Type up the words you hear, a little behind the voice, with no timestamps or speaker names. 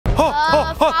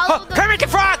Kermit the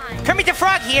Frog! Kermit the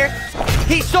Frog here.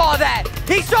 He saw that.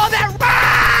 He saw that.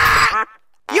 Ah!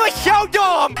 You're so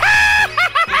dumb.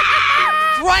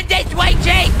 Run this way,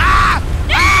 Jake. Ah!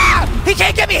 Ah! He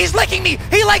can't get me. He's licking me.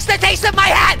 He likes the taste of my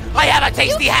hat. I have a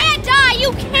tasty hat. You can't die.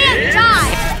 You can't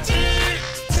die.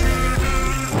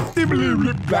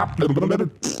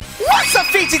 What's up,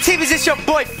 FGTeeV? It's your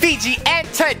boy Fiji, and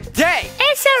today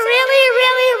it's a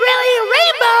really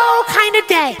rainbow kind of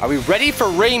day. Are we ready for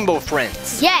rainbow,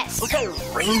 friends? Yes. What kind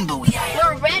of rainbow we have?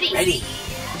 We're ready. Ready.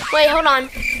 Wait, hold on.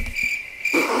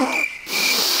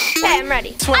 Okay, I'm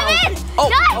ready. I'm in.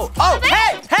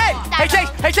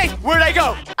 Hey, Chase, where'd I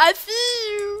go? I see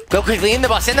you. Go quickly in the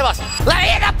bus, Let me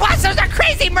in the bus. There's a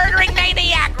crazy murdering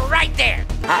maniac right there.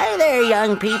 Hi there,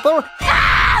 young people.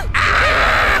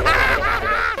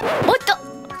 What the?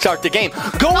 Start the game.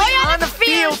 Going on a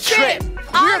field trip.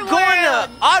 We're going to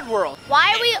Oddworld.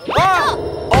 Why are we?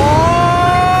 Oh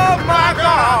my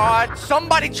God!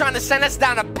 Somebody trying to send us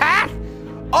down a path?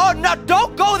 Oh no!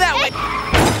 Don't go that way.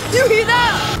 You hear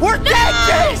that? We're dead,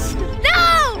 Chase.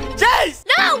 No! Chase!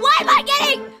 No! Why am I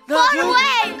getting blown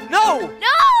away? No! No!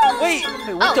 Wait,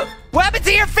 what happened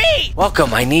to your feet?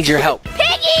 Welcome, I need your help.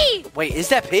 Piggy! Wait, is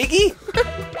that Piggy?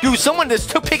 Dude, someone just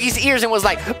took Piggy's ears and was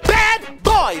like, bad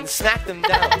boy, and smacked them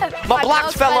down. My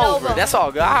blocks fell over. That's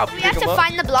all. We have to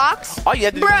find the blocks? All you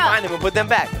have to do is find them and put them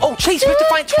back. Oh, Chase, we have to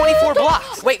find 24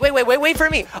 blocks. Wait for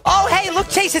me. Oh, hey, look,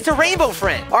 Chase, it's a rainbow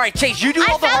friend. All right, Chase, you do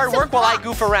all the hard work while I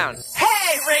goof around.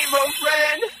 Hey, rainbow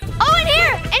friend. Oh, in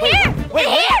here.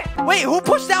 Wait, who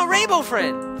pushed down rainbow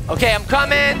friend? Okay, I'm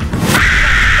coming.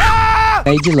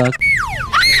 Hey, good luck.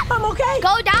 I'm okay.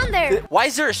 Go down there. Why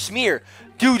is there a smear?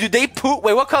 Dude, did they poop?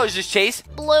 Wait, what color is this, Chase?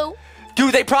 Blue.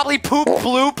 Dude, they probably pooped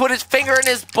blue, put his finger in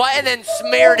his butt, and then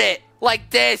smeared it. Like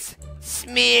this.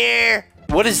 Smear.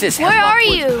 What is this? Where are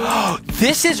you?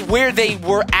 This is where they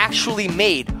were actually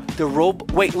made. The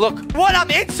Wait, look. What?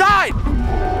 I'm inside.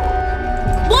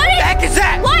 What the heck is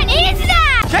that? What is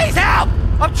that? Chase, help!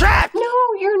 I'm trapped. No,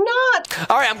 you're not.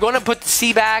 All right, I'm going to put the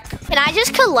C back. Can I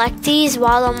just collect these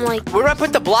while I'm like... Where do I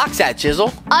put the blocks at,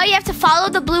 Chisel? Oh, you have to follow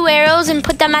the blue arrows and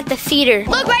put them at the feeder.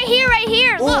 Look, right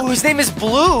here. Oh, his name is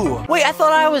Blue. Wait, I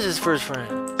thought I was his first friend.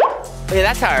 Yeah,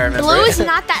 that's how I remember Blue it. is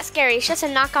not that scary. It's just a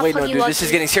knockoff. Wait, no, dude, this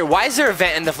is getting scary. Why is there a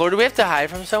vent in the floor? Do we have to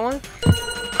hide from someone?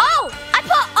 Oh, I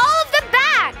put all of them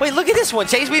back. Wait, look at this one,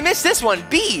 Chase. We missed this one.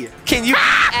 B. Can you be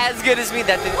as good as me?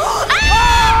 That didn't...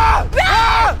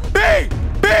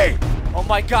 B! Oh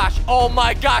my gosh,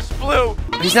 Blue.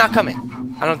 He's not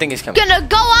coming. I don't think he's coming. Gonna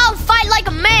go out and fight like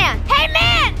a man. Hey,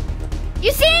 man!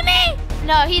 You see me?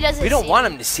 No, he doesn't. We don't want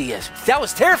him to see us. That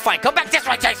was terrifying. Come back this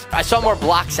way, Chase. I saw more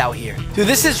blocks out here. Dude,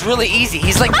 this is really easy.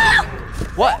 He's like...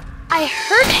 What? I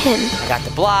hurt him. I got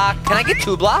the block. Can I get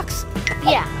 2 blocks?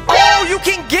 Yeah. Oh, you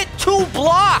can get 2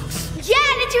 blocks. Yeah,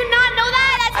 did you not know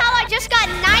that? That's how I just got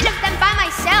 9 of them by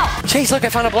myself. Chase, look, I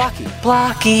found a Blocky.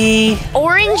 Blocky.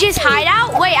 Orange's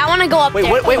hideout? Wait, I want to go up there.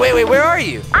 Wait, where are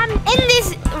you? I'm in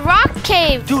this rock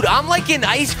cave. Dude, I'm like in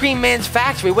Ice Cream Man's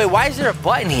factory. Wait, why is there a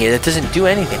button here that doesn't do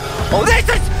anything? Oh, this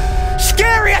is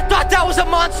scary. I thought that was a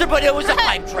monster, but it was a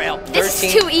pipe trail. This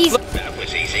is too easy. That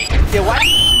was easy. Yeah, why?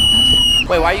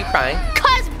 Wait, why are you crying?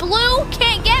 Cause Blue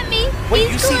can't get me.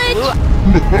 Wait, He's you see glitched. Blue?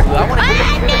 I want to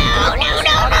No.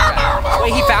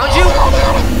 Wait, he found you?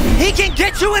 He can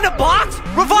get you in a box?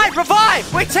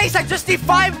 Revive! Wait, Chase, I just need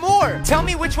 5 more. Tell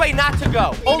me which way not to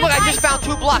go. Oh, look, I just found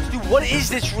 2 blocks. Dude, what is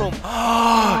this room?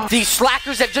 These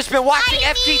slackers have just been watching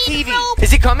FGTeeV.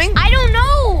 Is he coming? I don't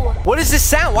know. What is this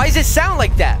sound? Why does it sound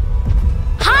like that?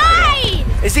 Hide!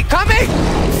 Is he coming?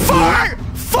 Fire!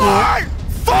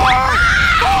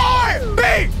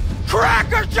 B!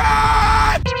 Cracker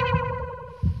Jack!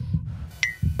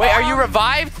 Wait, are you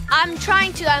revived? I'm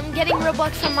trying to. I'm getting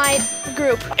Roblox from my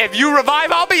group. If you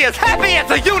revive, I'll be as happy as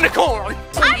a unicorn.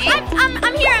 I'm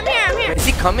here. Is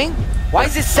he coming? Why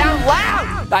does it sound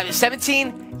loud?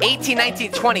 17, 18,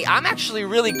 19, 20. I'm actually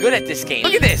really good at this game.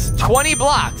 Look at this. 20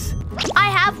 blocks. I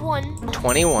have one.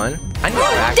 21. I need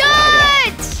to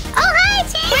Duddz! Oh, hi,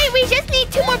 team. Wait, we just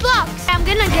need 2 more blocks. I'm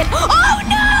gonna get... Oh,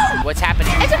 no! What's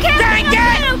happening? It's okay.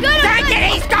 I'm good.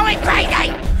 He's going crazy.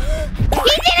 He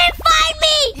didn't find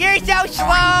me! You're so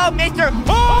slow, mister.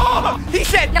 Oh! He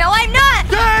said... No, I'm not.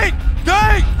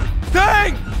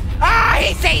 Dang! Ah,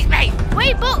 he sees me!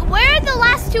 Wait, but where are the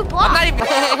last 2 blocks? I'm not even...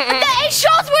 It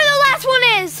shows where the last one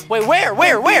is. Wait,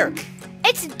 where?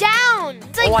 It's down.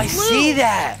 It's like I blue. see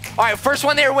that. All right, first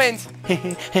one there wins.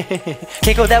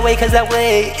 Can't go that way, cause that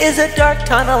way is a dark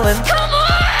tunnel and Come on!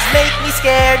 make me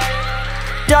scared.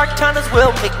 Dark tunnels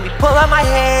will make me pull out my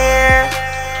hair,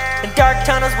 and dark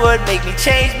tunnels would make me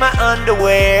change my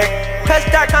underwear. Cause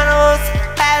dark tunnels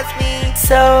has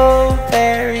so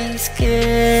very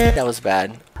scared. That was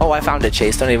bad. Oh, I found it,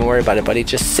 Chase. Don't even worry about it, buddy.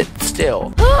 Just sit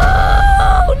still.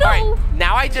 Oh, no. All right,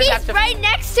 now I just have to... He's right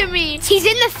next to me. He's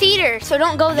in the theater, so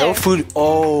don't go there. No food.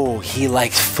 Oh, he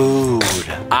likes food.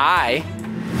 I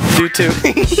do too.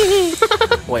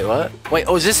 Wait, what? Wait,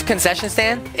 oh, is this a concession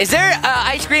stand? Is there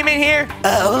ice cream in here?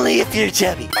 Only if you're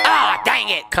chubby. Ah, dang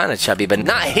it. Kind of chubby, but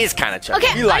not his kind of chubby.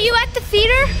 Okay, are you at the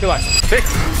theater? You like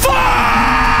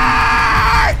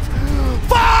fart!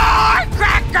 Fart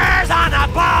crackers on a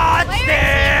bun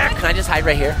stick! Can I just hide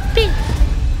right here? Dang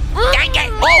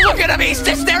it! Oh, look at him! He's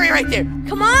just staring right there.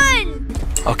 Come on!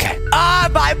 Okay.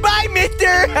 Bye-bye,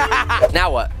 mister!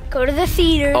 Now what? Go to the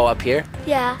theater. Oh, up here?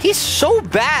 Yeah. He's so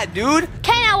bad, dude.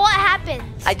 Okay, now what happens?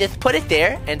 I just put it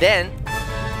there, and then...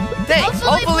 Thanks.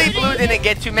 Hopefully Blue didn't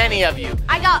get too many of you.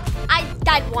 I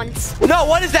died once. No,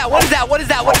 what is that? What is that? What is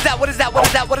that? What is that? What is that? What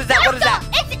is that? What is that? What is that?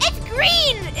 It's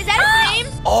green. Is that his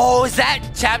name? Oh, is that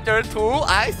chapter 2?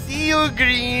 I see you,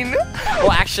 green.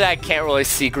 Well, actually, I can't really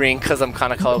see green because I'm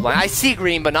kind of colorblind. I see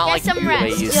green, but not Get like some the way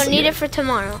rest. you You'll see need it for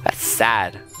tomorrow. That's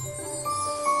sad.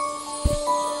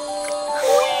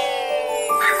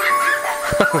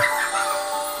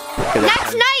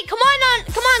 Next night. Come on.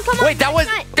 Wait, that was...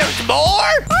 There's more?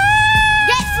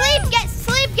 Get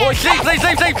sleep. Oh, sleep.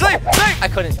 I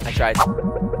couldn't. I tried. Wait,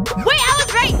 I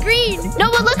was right. Green. No,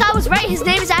 but look, I was right. His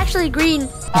name is actually Green.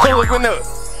 Oh, look when the...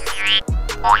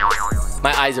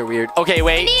 My eyes are weird. Okay,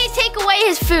 wait. We need to take away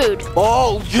his food.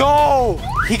 Oh, yo!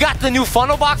 He got the new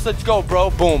funnel box. Let's go, bro.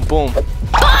 Boom, boom.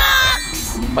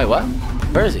 Box! Wait, what?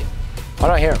 Where is he? Why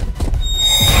don't I hear him?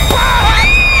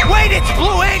 Wait, it's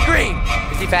blue and green.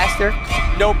 Is he faster?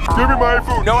 Nope. Give me my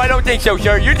food. No, I don't think so,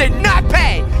 sir. You did not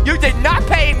pay. You did not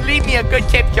pay and leave me a good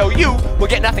tip, so you will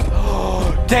get nothing.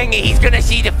 Oh, dang it. He's going to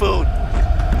see the food.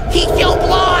 He's so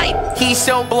blind. He's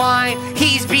so blind.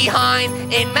 He's behind.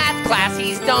 In math class,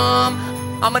 he's dumb.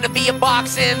 I'm going to be a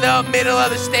box in the middle of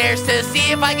the stairs to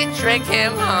see if I can trick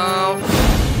him home.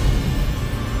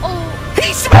 Oh.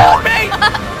 He smelled me!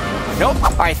 Nope.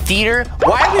 All right, theater.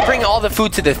 Why are we bringing all the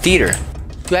food to the theater?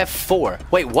 You have 4.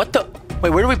 Wait, what the? Wait,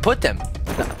 where do we put them?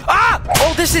 Ah!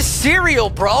 Oh, this is cereal,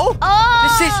 bro. Oh.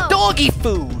 This is doggy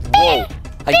food. Whoa.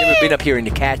 I've never been up here in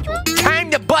the castle. Time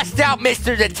to bust out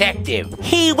Mr. Detective.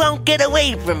 He won't get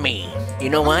away from me. You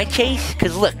know why, Chase?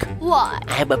 Because look. What?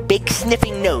 I have a big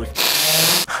sniffing nose.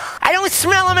 I don't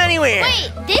smell him anywhere.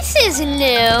 Wait, this is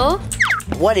new.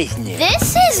 What is new?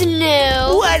 This is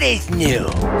new. What is new?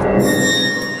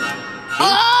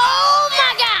 Oh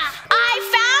my god! I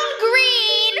found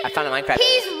Green. I found a Minecraft.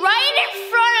 He's right in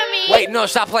front of me. Wait, no,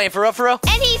 stop playing. For real?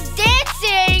 And he's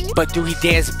dancing. But do he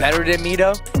dance better than me,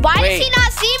 though? Why does he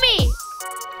not see me?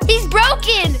 He's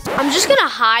broken. I'm just gonna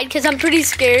hide because I'm pretty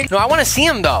scared. No, I want to see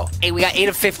him, though. Hey, we got 8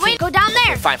 of 15. Wait, go down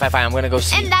there. Fine. I'm going to go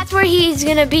see. And that's where he's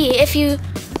gonna be if you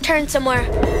turn somewhere.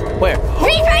 Where?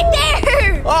 He's right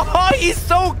there. Oh, he's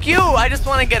so cute. I just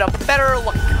want to get a better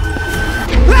look.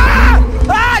 Ah!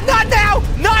 Ah! Not now!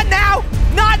 Not now!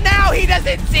 Not now! He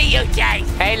doesn't see you, Chase.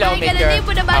 Hello, mister.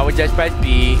 I would just press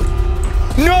B.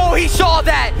 No, he saw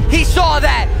that! He saw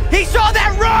that! He saw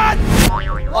that! Run!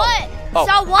 What? Oh.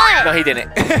 Saw what? No, he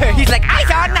didn't. He's like, I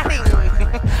saw nothing.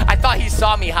 I thought he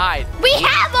saw me hide. We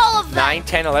have all of them. 9,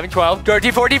 10, 11, 12,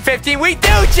 13, 14, 15. We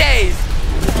do, Chase!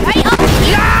 Right up here.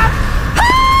 Yeah!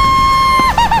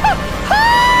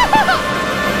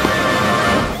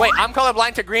 Wait, I'm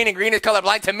colorblind to green and green is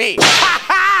colorblind to me.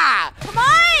 Come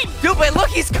on! Dude, but look,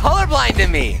 he's colorblind to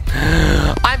me.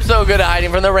 I'm so good at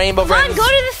hiding from the rainbow Come on, friends. go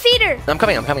to the theater. I'm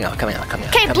coming out.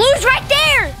 Okay, Blue's right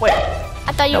there. Wait.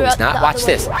 I thought you No, were he's not. the Watch other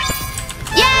way. this.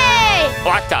 Yay!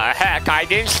 What the heck? I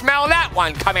didn't smell that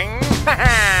one coming.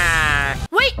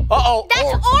 Wait. Uh-oh. That's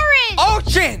orange.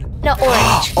 Ochin! No,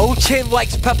 orange. Ochin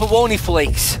likes pepperoni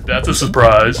flakes. That's a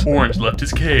surprise. Orange left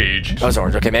his cage. That was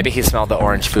orange. Okay, maybe he smelled the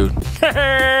orange food. We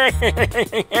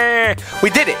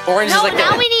did it. Orange is No, like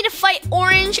now we need to fight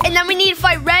orange, and then we need to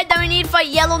fight red, then we need to fight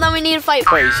yellow, then we need to fight...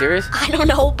 Wait, are you serious? I don't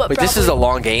know, but Wait, this is a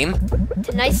long game?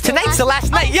 Tonight's the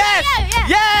last night. Yes!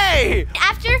 Yeah. Yay!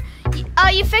 After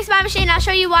you fix my machine, I'll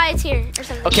show you why it's here, or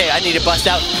something. Okay, I need to bust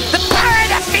out the power of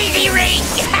the Phoebe ring!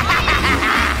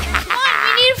 Come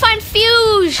on, we need to find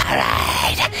Fuse.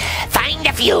 Alright, find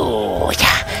the fuse.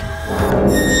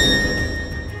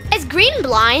 Is green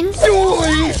blind?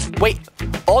 Wait,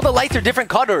 all the lights are different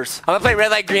colors. I'm gonna play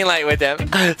red light, green light with them.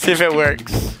 See if it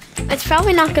works. It's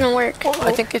probably not gonna work.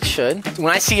 I think it should.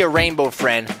 When I see a rainbow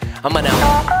friend, I'm gonna...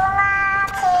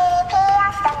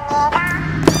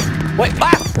 Wait,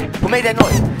 who made that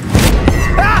noise?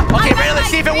 Ah! Okay, ready, let's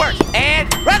see if it works.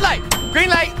 And red light, green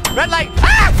light, red light.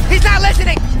 Ah! He's not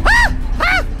listening. Ah!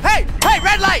 Ah! Hey,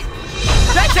 red light.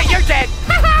 That's it, you're listen.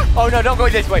 Oh, no, don't go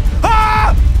this way.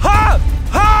 Ah! Ah!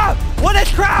 Ah! What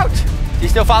is crouch? You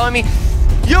still following me?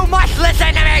 You must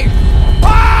listen to me.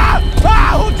 Ah!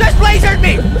 Ah! Who just lasered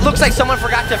me? Looks like someone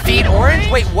forgot to feed Orange.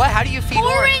 Wait, what? How do you feed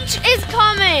Orange? Orange is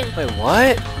coming. Wait,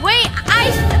 what? Wait,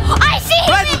 I see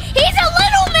him. He's a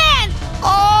little man.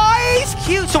 Oh, he's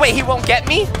cute. So wait, he won't get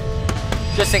me?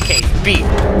 Just in case. B.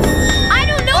 I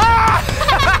don't know. Ah!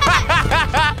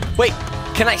 Wait,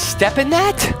 can I step in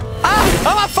that? Ah!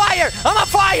 I'm on fire! I'm on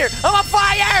fire! I'm on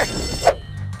fire!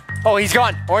 Oh, he's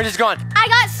gone. Orange is gone. I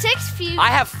got 6 fuse. I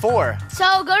have 4.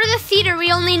 So go to the theater.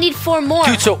 We only need 4 more.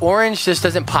 Dude, so Orange just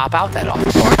doesn't pop out that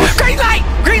often. Green light!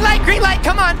 Green light! Green light!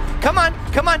 Come on! Come on!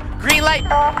 Come on! Green light!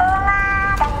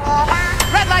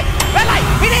 Red light! Red light!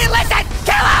 We didn't listen!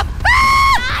 Kill him!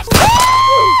 Ah!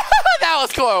 That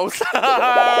was close.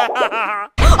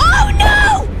 Oh,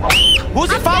 no!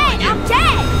 Who's it following you? I'm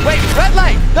dead. Wait, red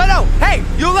light! No, no! Hey,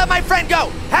 you let my friend go!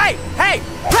 Hey! Hey!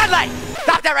 Red light!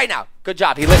 Stop that right now! Good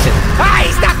job, he listened. Ah,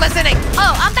 he's not listening!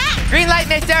 Oh, I'm back! Green light,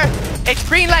 mister! It's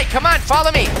green light, come on,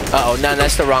 follow me! Uh-oh, no,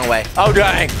 that's the wrong way. Oh,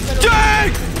 dang!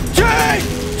 Dang! Dang!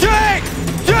 Dang!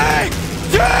 Dang!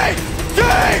 Dang!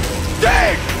 Dang!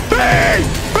 Dang! Bang!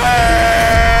 Bang!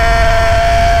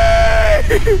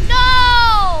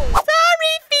 No!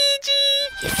 Sorry, Fiji!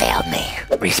 You failed me.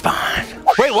 Respawn.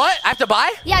 Wait, what? I have to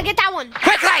buy? Yeah, get that one.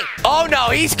 Quick light! Oh, no,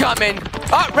 he's coming.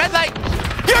 Oh, red light!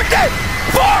 You're dead!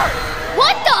 4!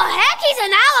 What the heck? He's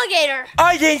an alligator.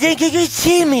 I didn't think you could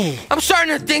see me. I'm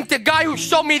starting to think the guy who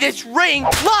sold me this ring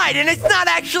lied, and it's not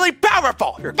actually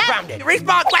powerful. You're grounded.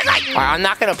 Respawn, quick light! All right, I'm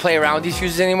not going to play around with these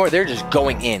fuses anymore. They're just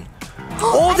going in.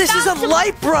 Oh, this is a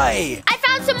light bright. I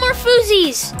found some more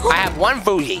foozies. I have 1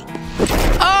 Fuji.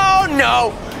 Oh,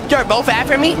 no. You're both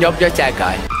after me? Nope, just that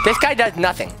guy. This guy does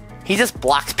nothing. He just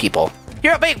blocks people.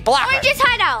 You're a big blocker. Orange's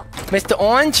hideout. Mr.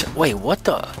 Orange? Wait, what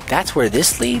the? That's where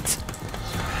this leads?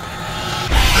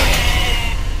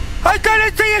 I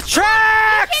didn't see his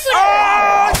tracks!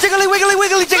 Oh! Jiggly, wiggly,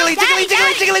 wiggly, jiggly, jiggly,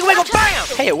 jiggly, jiggly, wiggle, bam!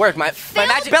 Hey, it worked. My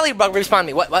magic belly bug respawned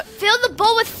me. What? Fill the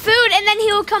bowl with food, and then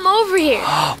he will come over here.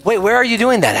 Wait, where are you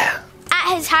doing that at?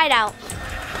 At his hideout.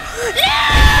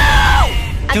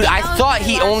 No! Dude, I thought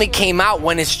he only came out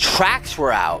when his tracks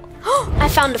were out. I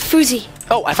found a foozie.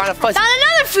 Oh, I found a fuzz. Found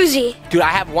another foozie. Dude, I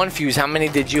have 1 fuse. How many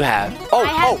did you have? Oh, I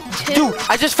have 2. Dude,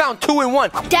 I just found 2 in 1.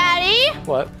 Daddy?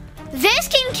 What? This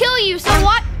can kill you, so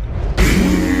what?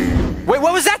 Wait,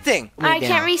 what was that thing? I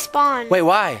can't respawn. Wait,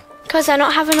 why? Because I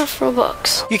don't have enough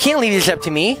Robux. You can't leave this up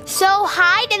to me. So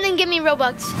hide and then give me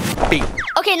Robux. B.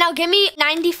 Okay, now give me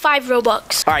 95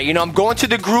 Robux. All right, you know, I'm going to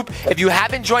the group. If you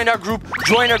haven't joined our group,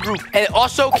 join our group. And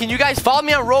also, can you guys follow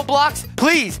me on Roblox?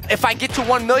 Please, if I get to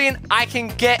 1 million, I can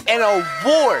get an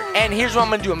award. And here's what I'm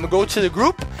going to do. I'm going to go to the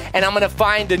group, and I'm going to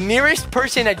find the nearest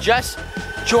person that just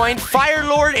joined Fire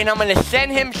Lord, and I'm going to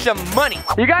send him some money.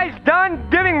 You guys done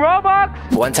giving Robux?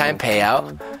 One-time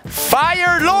payout.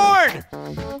 Fire Lord!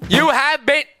 You have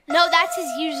been... No, that's his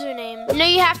username. No,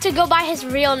 you have to go by his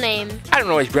real name. I don't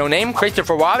know his real name.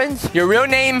 Christopher Robbins. Your real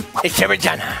name is Sarah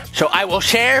Jana. So I will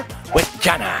share with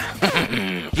Jana.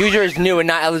 User is new and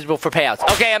not eligible for payouts.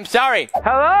 Okay, I'm sorry.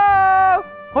 Hello?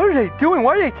 What are they doing?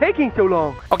 Why are they taking so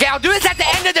long? Okay, I'll do this at the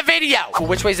end of the video. Well,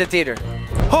 which way's the theater?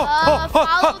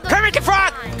 Kermit the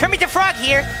Frog! Kermit the Frog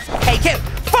here. Hey, kid.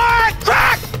 Frog!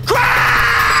 Crack!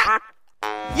 Crack!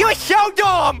 You are so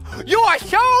dumb! You are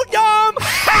so dumb!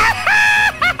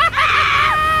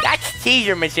 That's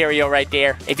teaser material right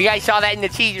there. If you guys saw that in the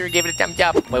teaser, give it a thumbs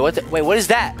up. Wait, what is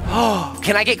that?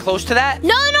 Can I get close to that?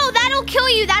 No, that'll kill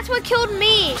you. That's what killed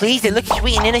me. Please, they look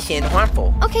sweet and innocent and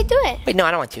harmful. Okay, do it. Wait, no,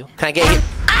 I don't want to. Can I get you?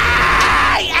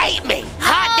 Ah! He ate me!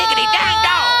 Hot diggity dang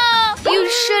dog! You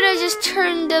should have just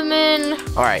turned them in.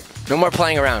 All right, no more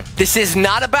playing around. This is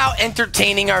not about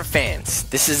entertaining our fans.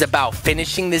 This is about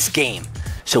finishing this game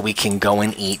so we can go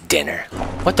and eat dinner.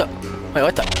 What the? Wait,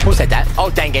 what the? Who said that? Oh,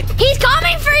 dang it. He's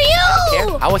coming for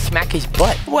you! I will smack his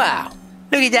butt. Wow.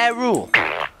 Look at that rule.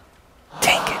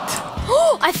 Dang it.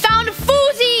 I found a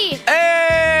foozie!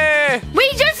 Hey!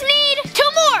 We just need 2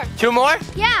 more! 2 more?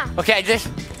 Yeah. Okay,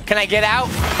 can I get out?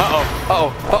 Uh-oh.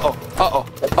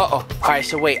 All right,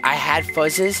 so wait. I had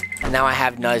fuzzes, and now I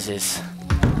have nuzzes.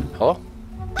 Oh?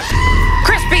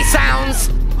 Crispy sounds!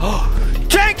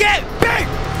 Can't get big!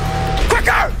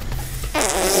 Quicker!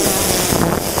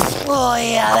 Oh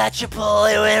yeah, that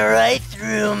Chipotle went right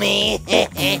through me. Oh,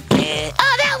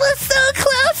 that was so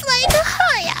close, like,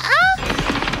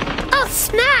 oh,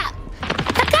 snap.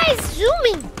 That guy's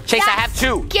zooming. Chase, I have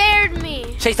 2. Scared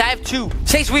me. Chase, I have 2.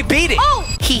 Chase, we beat it. Oh.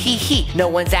 He. No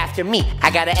one's after me. I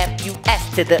got a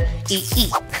F-U-S to the E-E.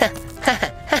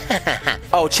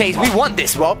 Oh, Chase, we won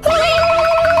this, bro.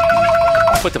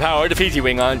 put the power of the Fiji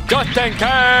wing on just in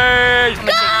case.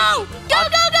 Go! Go,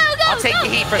 go, go, go! I'll take the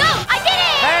heat for Go! this. I did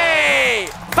it! Hey!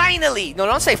 Finally! No,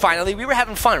 don't say finally. We were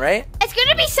having fun, right? It's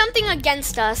gonna be something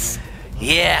against us.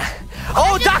 Yeah.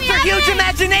 Oh, Just Dr. the Huge other.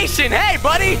 Imagination! Hey,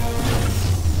 buddy!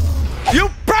 You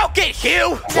broke it,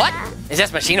 Hugh! What? Is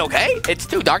this machine okay? It's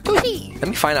too dark to see. Let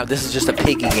me find out. This is just a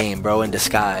piggy game, bro, in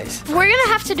disguise. We're gonna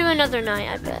have to do another night,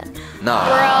 I bet. No.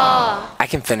 Bruh. I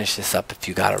can finish this up if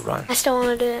you gotta run. I still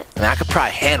wanna do it. I mean, I could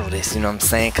probably handle this, you know what I'm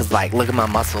saying? Because, like, look at my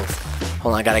muscles.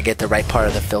 Hold on, I gotta get the right part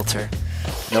of the filter.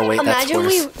 No, wait, that's Imagine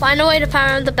worse. we find a way to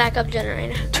power on the backup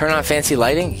generator. Turn on fancy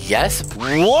lighting? Yes.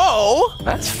 Whoa!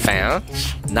 That's found.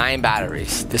 9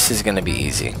 batteries. This is gonna be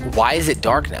easy. Why is it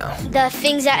dark now? The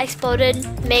things that exploded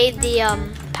made the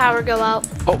power go out.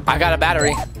 Oh, I got a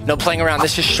battery. No playing around.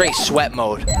 This is straight sweat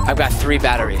mode. I've got 3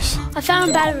 batteries. I found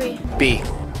a battery. B.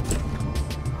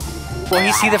 Will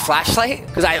he see the flashlight?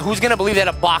 Because who's gonna believe that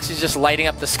a box is just lighting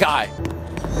up the sky?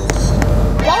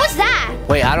 What was that?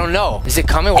 Wait, I don't know. Is it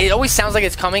coming? It always sounds like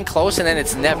it's coming close and then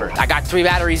it's never. I got 3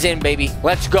 batteries in, baby.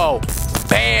 Let's go.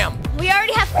 Bam! We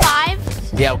already have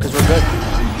 5. Yeah, because we're good.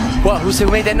 What? Who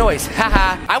made that noise?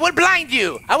 Haha. I will blind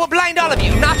you. I will blind all of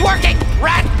you. Not working.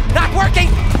 Run. Not working.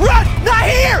 Run. Not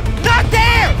here. Not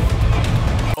there.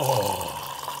 Oh.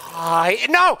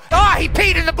 No. Oh, he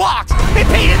peed in the box. He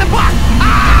peed in the box.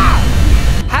 Ah!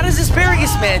 How does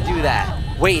Asparagus Man do that?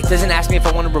 Wait, it doesn't ask me if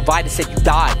I want to revive. It said you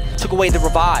died. Took away the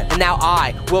revive. And now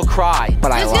I will cry.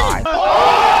 But I lied.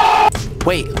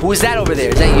 Wait, who is that over there?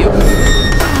 Is that you?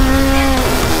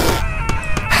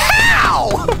 How?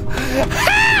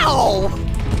 How?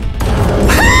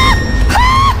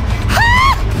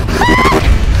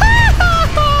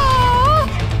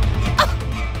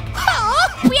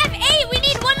 We have 8. We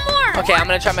need 1 more. Okay, I'm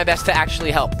gonna try my best to actually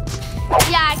help.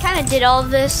 Yeah, I kind of did all of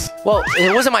this. Well,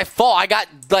 it wasn't my fault. I got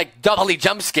like doubly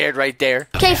jump scared right there.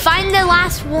 Okay, find the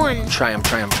last one. Try him.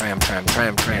 Dude,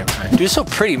 it's so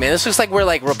pretty, man. This looks like where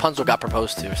like Rapunzel got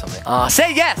proposed to or something.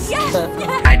 Say yes.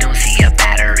 I don't see a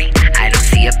battery. I don't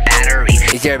see a battery.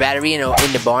 Is there a battery in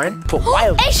the barn? But why?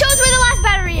 It shows where the last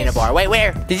battery is. In a bar. Wait,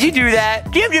 where? Did you do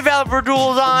that? Do you have developer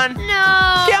tools on?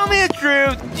 No. Tell me the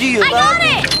truth. Do you I love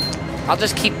got it. I'll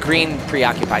just keep green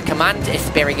preoccupied. Come on,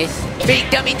 Asparagus. Big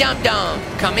dummy dum dum.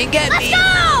 Come and get me. Let's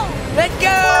go. Let's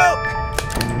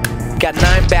go. Got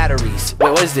 9 batteries.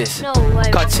 Wait, what is this? No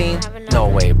way. Cutscene? No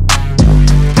way.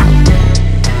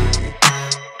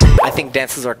 I think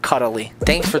dances are cuddly.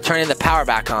 Thanks for turning the power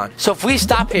back on. So if we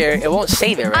stop here, it won't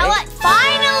save it, right?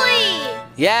 Finally.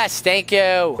 Yes, thank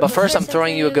you. But first, I'm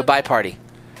throwing you a goodbye party.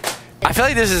 I feel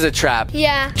like this is a trap.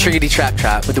 Yeah. Triggity trap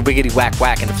trap with the wiggity whack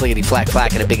whack and the fliggity flack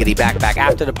flack and a biggity back back.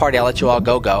 After the party, I'll let you all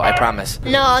go. I promise.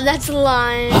 No, that's a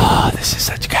lie. Oh, this is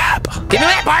such crap. Give me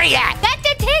that party hat. That's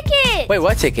the ticket. Wait,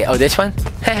 what ticket? Oh, this one?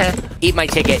 Eat my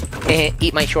ticket.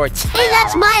 Eat my shorts. Hey,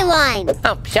 that's my line.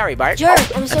 Oh, sorry, Bart. Jerk.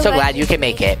 I'm so glad you can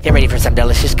make it. Get ready for some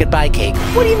delicious goodbye cake.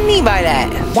 What do you mean by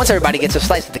that? Once everybody gets a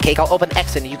slice of the cake, I'll open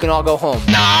X and you can all go home.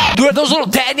 No. You have those little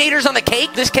detonators on the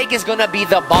cake? This cake is gonna be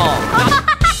the bomb.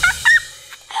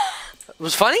 It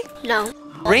was funny? No.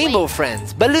 Rainbow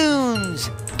friends.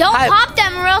 Balloons. Don't pop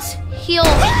them or else he'll...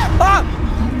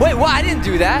 Wait, what? I didn't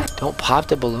do that. Don't pop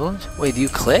the balloons? Wait, do you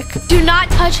click? Do not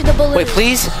touch the balloon. Wait,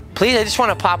 please? Please, I just want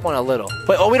to pop one a little.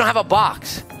 Wait, oh, we don't have a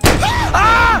box.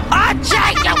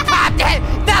 Jake, you popped it!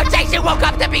 No, Jason woke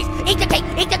up the beast! Eat the cake!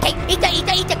 Eat the cake! Eat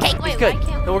the cake! Wait, Good. why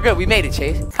can't No, we're good. We made it,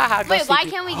 Chase. Haha, Wait, why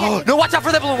can't we get... No, watch out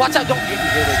for the balloon. Watch out. Don't...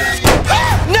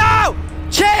 No!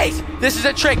 Chase! This is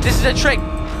a trick.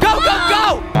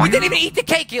 Go! We didn't even eat the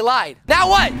cake. You lied. Now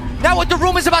what? The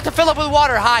room is about to fill up with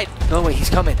water. Hide. No, wait, he's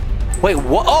coming. Wait,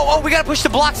 what? Oh, we gotta push the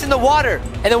blocks in the water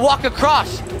and then walk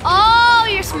across. Oh,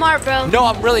 you're smart, bro. No,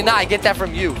 I'm really not. I get that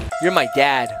from you. You're my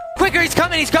dad. Quicker, he's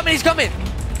coming.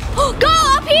 Go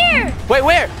up here. Wait,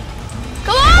 where?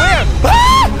 Go on. Where?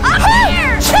 Up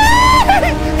here.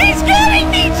 He's getting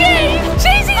me, Chase.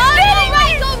 Chase, he's getting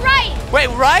me. Go right. Wait,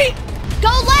 right? Go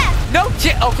left. No,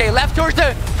 okay, left towards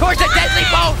the deadly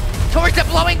bone. Towards the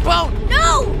blowing bone.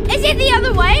 No. Is it the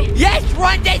other way? Yes,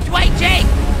 run this way, Jake.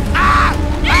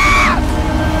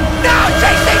 No,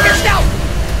 Chase, save yourself.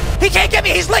 He can't get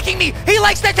me. He's licking me. He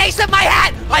likes the taste of my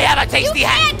hat. I have a tasty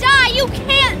hat. You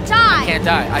can't die. I can't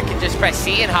die. I can just press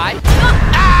C and hide.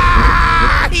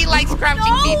 He likes crouching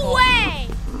people. No way.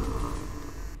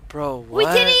 Bro, what? We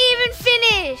didn't even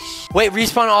finish. Wait,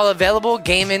 respawn all available?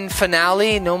 Game in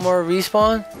finale? No more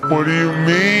respawn? What do you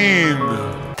mean?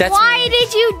 Why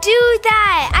did you do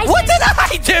that? What did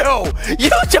I do? You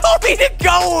told me to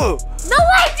go. No,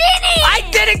 I didn't. I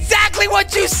did exactly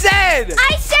what you said.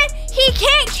 I said he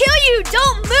can't kill you.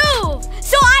 Don't move.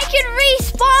 so I can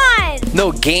respawn.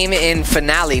 No, game in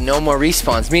finale, no more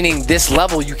respawns. Meaning this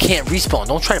level, you can't respawn.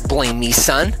 Don't try to blame me,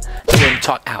 son. Know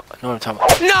what I'm talking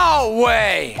about. No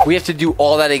way! We have to do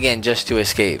all that again just to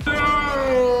escape.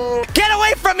 Get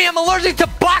away from me! I'm allergic to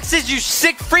boxes, you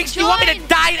sick freaks! You want me to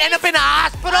die and end up in a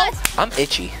hospital? I'm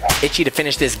itchy. Itchy to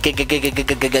finish this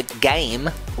game.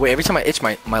 Wait, every time I itch,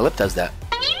 my lip does that.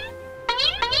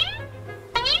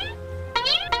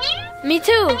 Me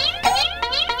too.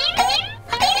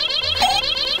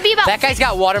 Beba. That guy's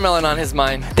got watermelon on his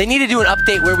mind. They need to do an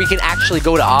update where we can actually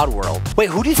go to Oddworld. Wait,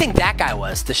 who do you think that guy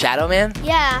was? The Shadow Man?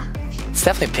 Yeah. It's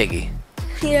definitely Piggy.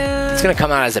 Yeah. It's gonna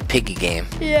come out as a Piggy game.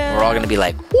 Yeah. We're all gonna be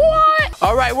like, what?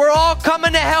 All right, we're all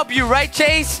coming to help you, right,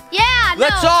 Chase? Yeah,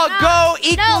 Let's all go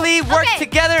equally work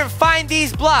together and find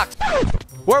these blocks.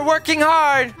 We're working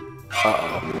hard.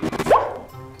 Uh-oh.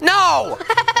 No!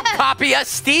 Copy us,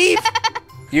 Steve.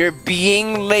 You're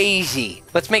being lazy.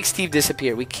 Let's make Steve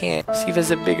disappear. We can't. Steve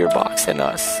has a bigger box than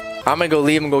us. I'm gonna go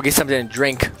leave and go get something to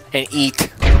drink and eat.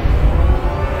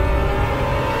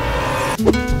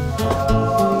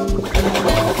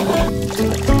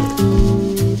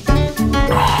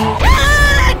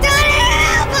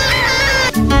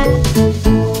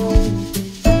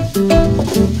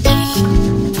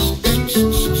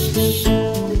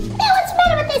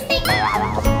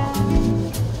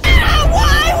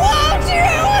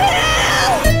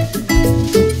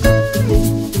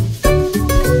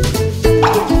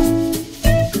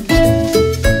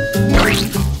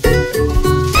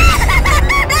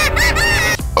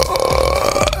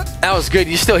 Good,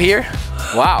 you still here?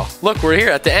 Wow, look, we're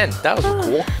here at the end. That was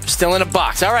cool. Still in a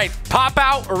box. All right, pop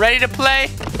out, we're ready to play.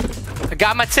 I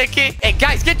got my ticket. Hey,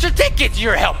 guys, get your tickets.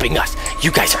 You're helping us. You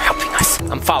guys are helping us.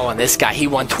 I'm following this guy. He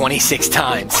won 26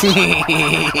 times.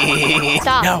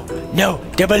 Stop. No,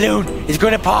 the balloon is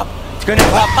gonna pop. It's gonna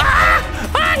pop.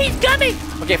 Ah, he's coming.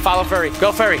 Okay, follow Furry.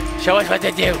 Go, Furry. Show us what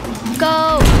to do.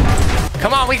 Go.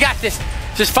 Come on, we got this.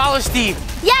 Just follow Steve.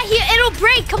 Yeah, it'll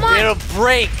break. Come on. It'll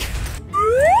break.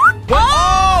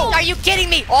 Oh! Are you kidding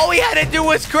me? All we had to do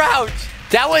was crouch.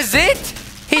 That was it?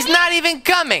 He's not even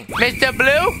coming. Mr.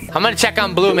 Blue? I'm gonna check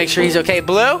on Blue, make sure he's okay.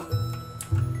 Blue?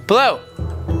 Blue?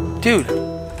 Dude.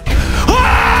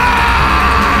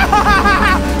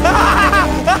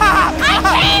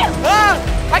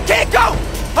 I can't go!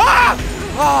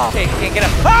 Okay, can't get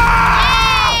up.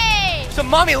 Hey! Some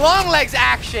Mommy Long Legs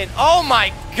action. Oh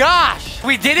my gosh.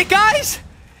 We did it, guys?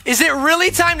 Is it really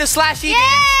time to slashy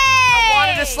dance? I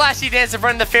wanted to slashy dance in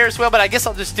front of the Ferris wheel, but I guess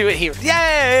I'll just do it here.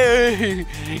 Yay!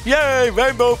 Yay,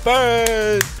 Rainbow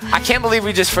Bird! I can't believe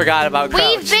we just forgot about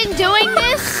Crouch. We've been doing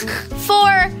this for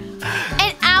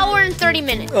an hour and 30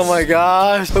 minutes. Oh my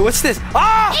gosh. Wait, what's this?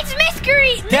 Ah! It's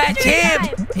mystery! That's him!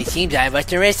 Time. It seems I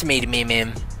underestimated me,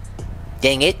 ma'am.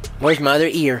 Dang it. Where's my other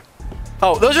ear?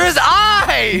 Oh, those are his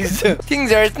eyes!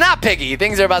 It's not Piggy.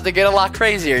 Things are about to get a lot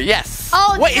crazier. Yes.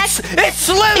 Oh, wait, it's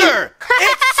Slither!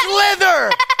 It's Slither!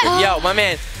 Yo, my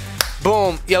man.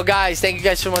 Boom. Yo, guys, thank you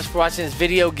guys so much for watching this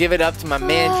video. Give it up to my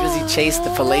man, Drizzy Chase, the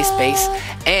Fillet Space.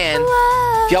 And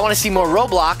if y'all want to see more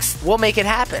Roblox, we'll make it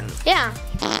happen. Yeah.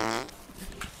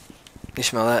 You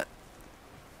smell that?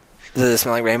 Does it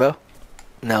smell like rainbow?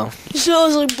 No. It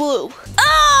smells like blue.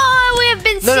 Oh, we have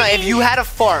been No, if you had a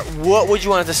fart, what would you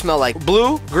want it to smell like?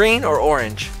 Blue, green, or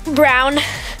orange? Brown.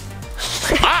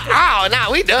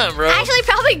 Nah, we done, bro. Actually,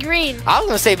 probably green. I was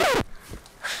gonna say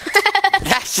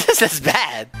that's just as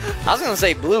bad. I was gonna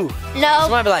say blue. No.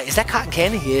 Somebody be like, is that cotton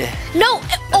candy? Yeah. No,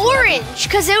 orange,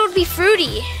 because it would be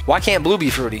fruity. Why can't blue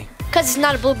be fruity? Because it's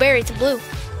not a blueberry, it's a blue.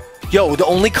 Yo, the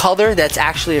only color that's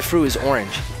actually a fruit is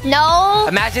orange. No.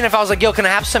 Imagine if I was like, yo, can I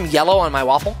have some yellow on my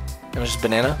waffle? It was just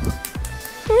banana.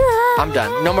 I'm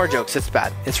done. No more jokes. It's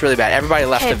bad. It's really bad. Everybody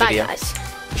left the video. Bye, guys.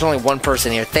 There's only one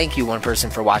person here. Thank you, one person,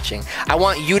 for watching. I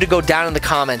want you to go down in the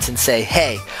comments and say,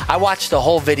 hey, I watched the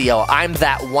whole video. I'm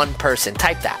that one person.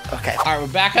 Type that. Okay. All right,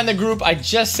 we're back on the group. I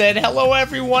just said, hello,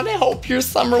 everyone. I hope your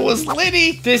summer was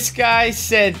litty. This guy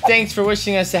said, thanks for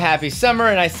wishing us a happy summer.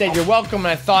 And I said, you're welcome. And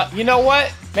I thought, you know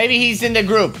what? Maybe he's in the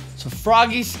group. So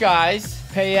Froggy Skies,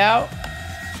 payout.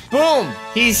 Boom,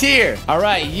 he's here. All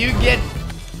right, you get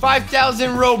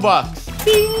 5,000 Robux.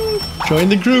 Bing. Join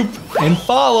the group and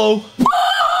follow.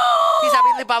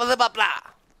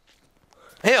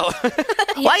 Hell,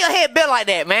 why your head built like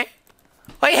that, man?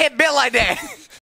 Why your head built like that?